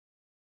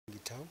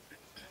Gitau,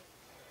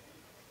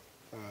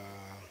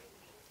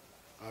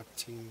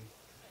 Acting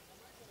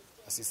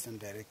Assistant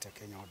Director,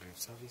 Kenya Wildlife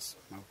Service,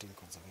 Mountain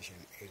Conservation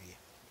Area.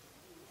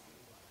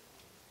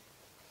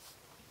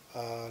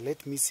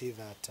 Let me say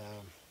that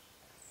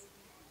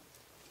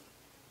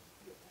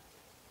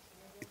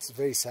it's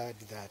very sad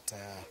that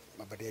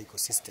Aberdare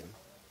ecosystem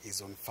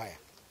is on fire.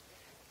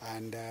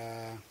 And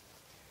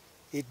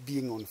it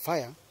being on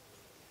fire,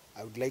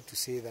 I would like to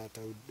say that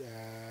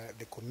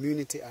the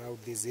community around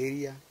this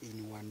area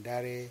in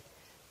Aberdare,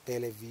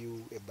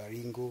 Bellevue,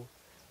 Baringo,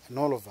 and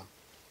all over,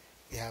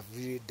 they have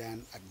really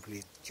done a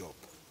great job.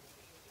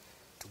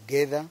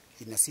 Together,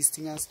 in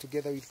assisting us,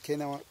 together with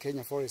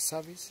Kenya Forest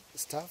Service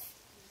staff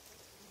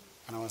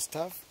and our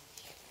staff,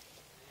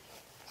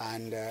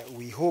 and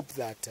we hope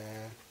that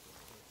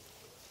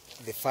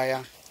the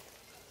fire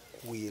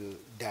will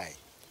die.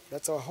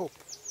 That's our hope.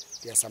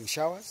 There are some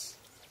showers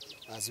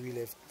as we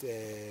left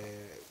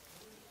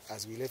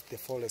the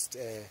forest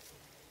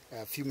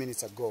a few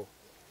minutes ago.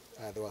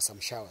 There were some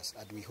showers,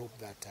 and we hope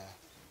that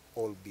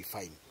all will be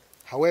fine.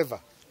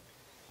 However,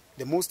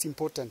 the most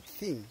important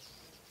thing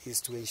is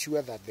to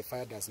ensure that the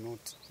fire does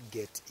not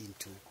get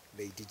into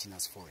the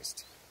indigenous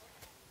forest.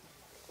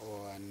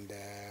 And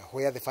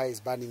where the fire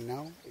is burning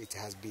now, it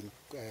has been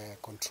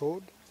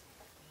controlled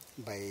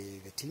by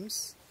the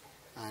teams,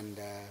 and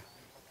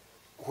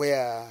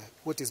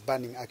what is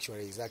burning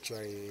is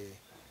actually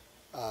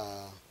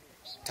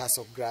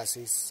tassel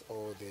grasses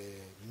or the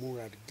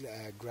murad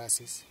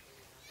grasses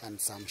and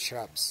some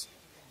shrubs,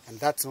 and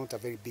that's not a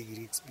very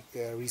big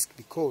risk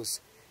because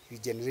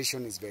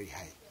regeneration is very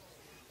high.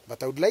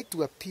 But I would like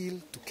to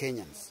appeal to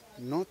Kenyans,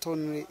 not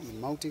only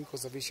in mountain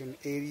conservation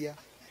area,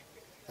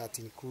 that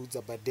includes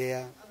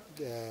Aberdare,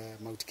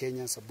 Mount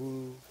Kenya,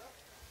 Samburu,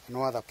 and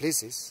all other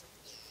places,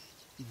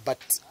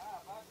 but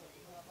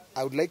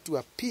I would like to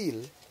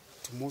appeal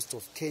to most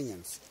of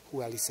Kenyans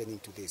who are listening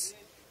to this,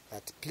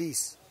 that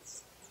please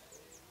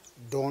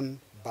don't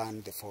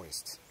burn the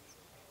forest.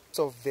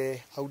 So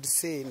I would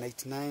say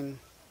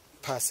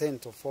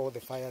 99% of all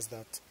the fires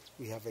that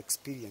we have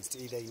experienced,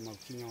 either in Mount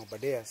Kenya or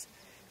Aberdare,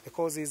 the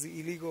cause is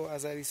illegal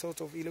as a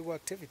result of illegal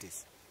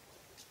activities.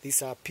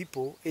 These are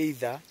people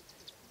either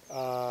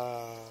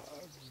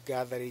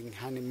gathering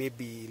honey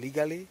maybe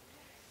illegally.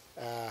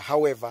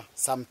 However,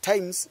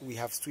 sometimes we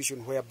have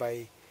situations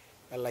whereby,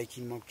 like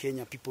in Mount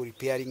Kenya, people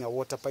repairing a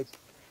water pipe,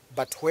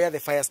 but where the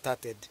fire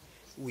started,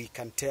 we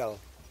can tell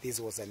this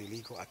was an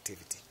illegal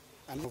activity.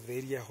 And of the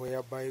area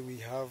whereby we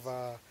have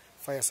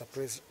fire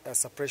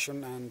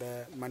suppression and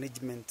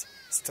management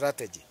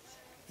strategy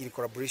in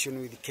collaboration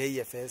with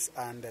KWS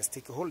and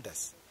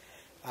stakeholders.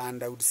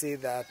 And I would say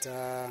that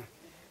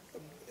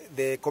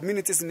the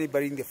communities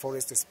neighboring the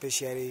forest,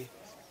 especially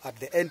at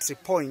the entry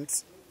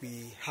points,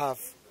 we have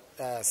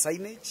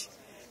signage.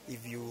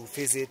 If you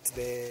visit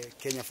the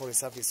Kenya Forest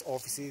Service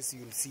offices,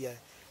 you'll see,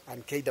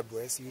 and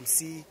KWS, you'll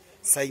see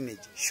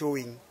signage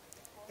showing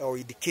or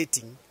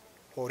indicating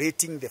or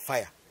rating the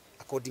fire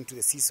according to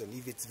the season.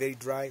 If it's very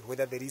dry,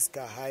 whether the risks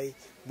are high,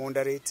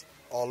 moderate,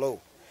 or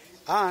low.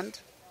 And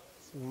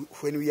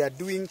when we are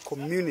doing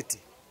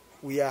community,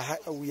 we are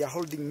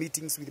holding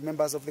meetings with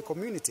members of the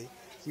community,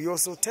 we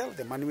also tell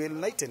them and we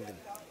enlighten them.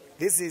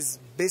 This is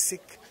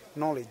basic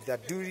knowledge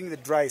that during the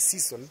dry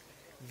season,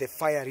 the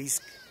fire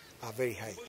risks are very high.